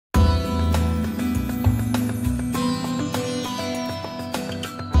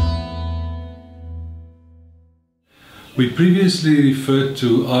We previously referred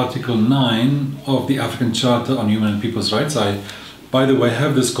to Article 9 of the African Charter on Human and People's Rights. I, by the way,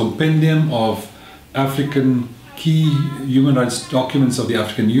 have this compendium of African key human rights documents of the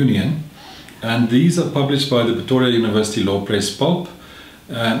African Union, and these are published by the Pretoria University Law Press Pulp.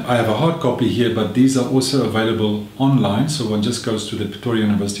 I have a hard copy here, but these are also available online, so one just goes to the Pretoria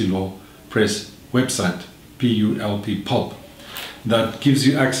University Law Press website, PULP Pulp. That gives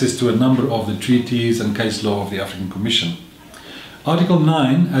you access to a number of the treaties and case law of the African Commission. Article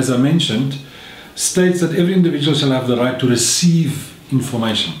 9, as I mentioned, states that every individual shall have the right to receive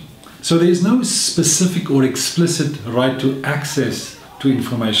information. So there is no specific or explicit right to access to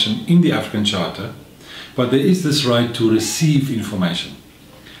information in the African Charter, but there is this right to receive information.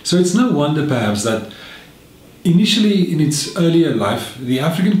 So it's no wonder perhaps that initially in its earlier life, the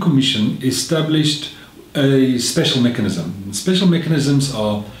African Commission established a special mechanism. Special mechanisms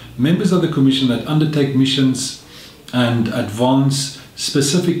are members of the Commission that undertake missions and advance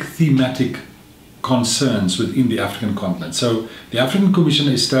specific thematic concerns within the African continent. So the African Commission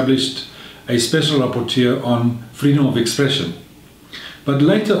established a special rapporteur on freedom of expression. But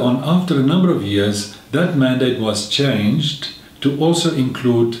later on, after a number of years, that mandate was changed to also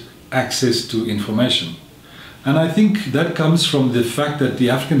include access to information. And I think that comes from the fact that the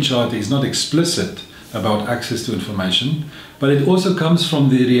African Charter is not explicit about access to information, but it also comes from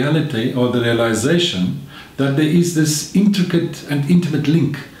the reality or the realization that there is this intricate and intimate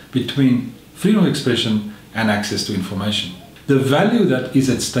link between freedom of expression and access to information. The value that is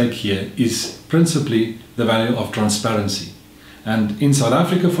at stake here is principally the value of transparency. And in South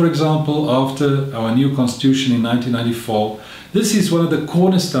Africa, for example, after our new constitution in 1994, this is one of the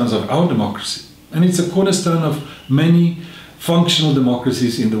cornerstones of our democracy. And it's a cornerstone of many functional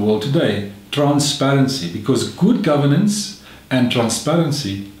democracies in the world today. Transparency, because good governance and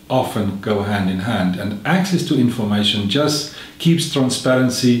transparency often go hand in hand, and access to information just keeps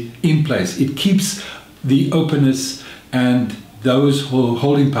transparency in place. It keeps the openness and those who are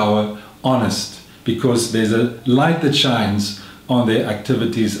holding power honest, because there's a light that shines on their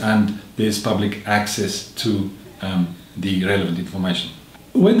activities and there's public access to the relevant information.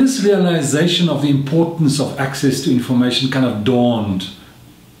 When this realization of the importance of access to information kind of dawned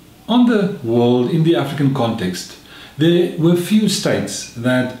on the world, in the African context, there were few states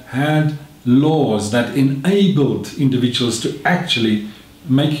that had laws that enabled individuals to actually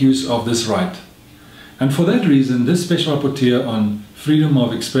make use of this right. And for that reason, this Special Rapporteur on Freedom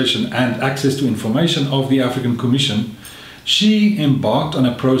of Expression and Access to Information of the African Commission, she embarked on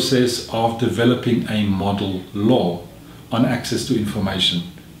a process of developing a model law on access to information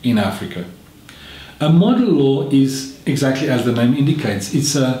in Africa. A model law is exactly as the name indicates.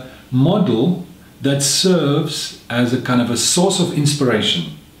 It's a model that serves as a kind of a source of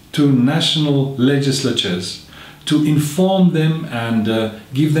inspiration to national legislatures to inform them and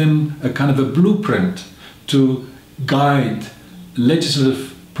give them a kind of a blueprint to guide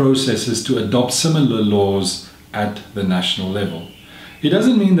legislative processes to adopt similar laws at the national level. It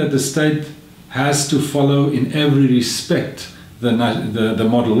doesn't mean that the state has to follow in every respect the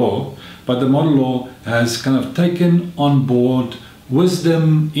model law, but the model law has kind of taken on board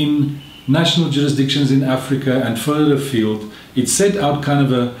wisdom in national jurisdictions in Africa and further afield. It set out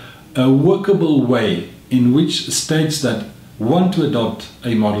kind of a workable way in which states that want to adopt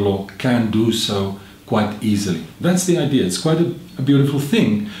a model law can do so quite easily. That's the idea. It's quite a beautiful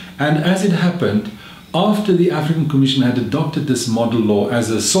thing. And as it happened, after the African Commission had adopted this model law as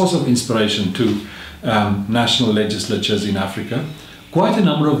a source of inspiration to national legislatures in Africa, quite a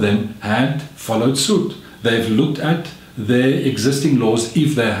number of them had followed suit. They've looked at their existing laws,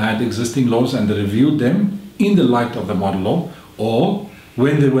 if they had existing laws, and they reviewed them in the light of the model law, or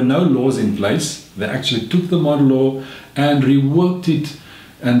when there were no laws in place, they actually took the model law and reworked it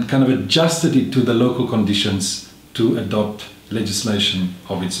and kind of adjusted it to the local conditions to adopt legislation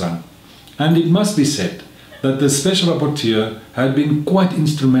of its own. And it must be said that the Special Rapporteur had been quite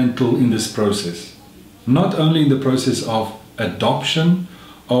instrumental in this process, not only in the process of adoption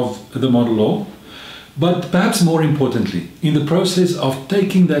of the model law, but perhaps more importantly, in the process of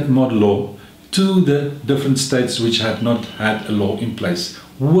taking that model law to the different states which had not had a law in place,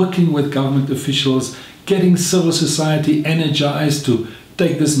 working with government officials, getting civil society energized to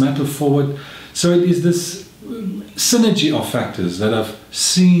take this matter forward. So it is this synergy of factors that have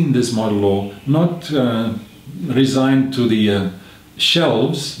seen this model law not resigned to the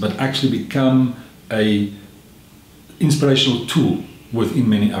shelves, but actually become an inspirational tool within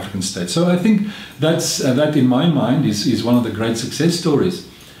many African states. So I think that in my mind is one of the great success stories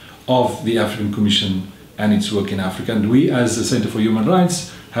of the African Commission and its work in Africa. And we, as the Center for Human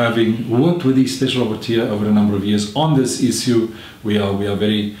Rights, having worked with the Special Rapporteur over a number of years on this issue, we are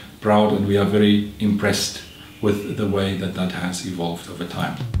very proud and we are very impressed with the way that that has evolved over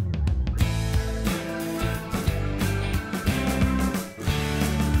time.